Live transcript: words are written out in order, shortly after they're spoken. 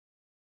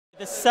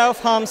The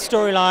self-harm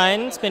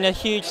storyline's been a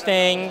huge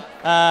thing,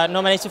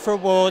 nominated for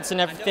awards and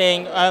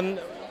everything.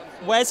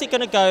 Where's it going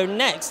to go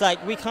next? Like,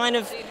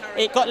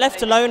 it got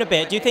left alone a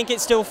bit. Do you think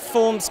it still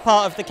forms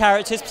part of the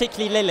characters,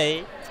 particularly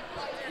Lily?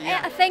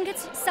 I think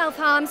it's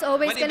self-harm's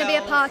always going to be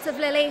a part of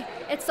Lily.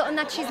 It's something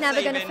that she's never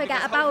going to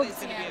forget about.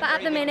 But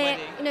at the minute,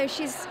 you know,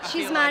 she's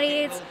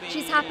married,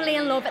 she's happily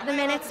in love at the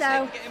minute,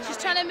 so she's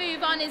trying to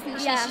move on, isn't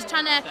she? Yeah. She's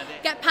trying to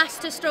get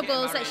past the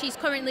struggles that she's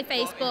currently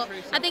faced. But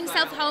I think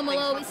self-harm will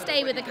always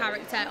stay with the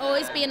character,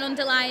 always be an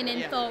underlying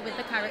thought with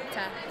the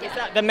character. Is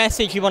that the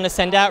message you want to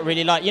send out?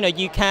 Really, like, you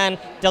know,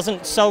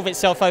 doesn't solve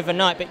itself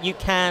overnight, but you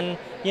can,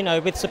 you know,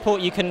 with support,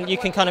 you can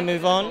kind of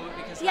move on.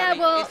 Yeah,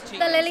 well, the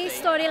Lily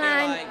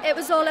storyline, it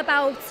was all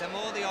about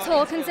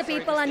talking to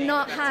people and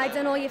not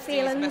hiding all your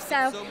feelings,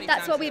 so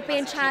that's what we've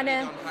been trying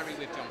to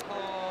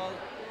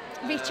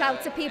reach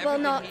out to people,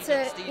 not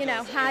to, you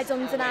know, hide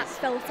under that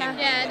filter.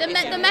 Yeah,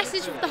 the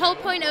message, the whole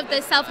point of the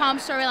self-harm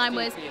storyline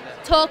was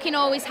talking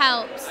always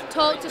helps.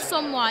 Talk to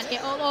someone,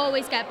 it will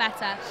always get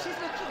better.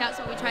 That's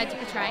what we tried to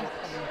portray.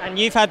 And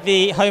you've had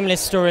the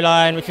homeless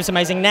storyline, which was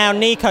amazing. Now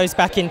Nico's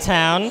back in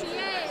town.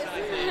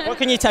 What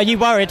can you tell? Are you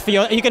worried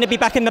are you going to be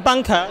back in the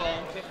bunker?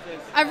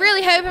 I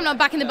really hope I'm not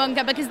back in the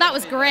bunker because that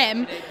was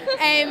grim.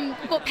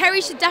 But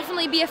Perry should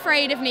definitely be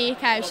afraid of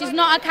Nico. She's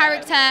not a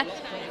character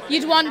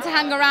you'd want to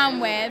hang around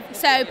with,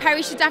 so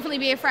Perry should definitely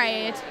be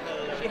afraid.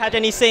 Have you had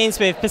any scenes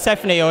with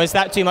Persephone, or is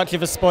that too much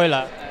of a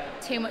spoiler?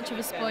 Too much of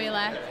a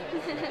spoiler.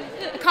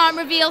 I can't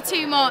reveal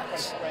too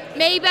much.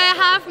 Maybe I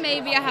have,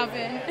 maybe I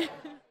haven't.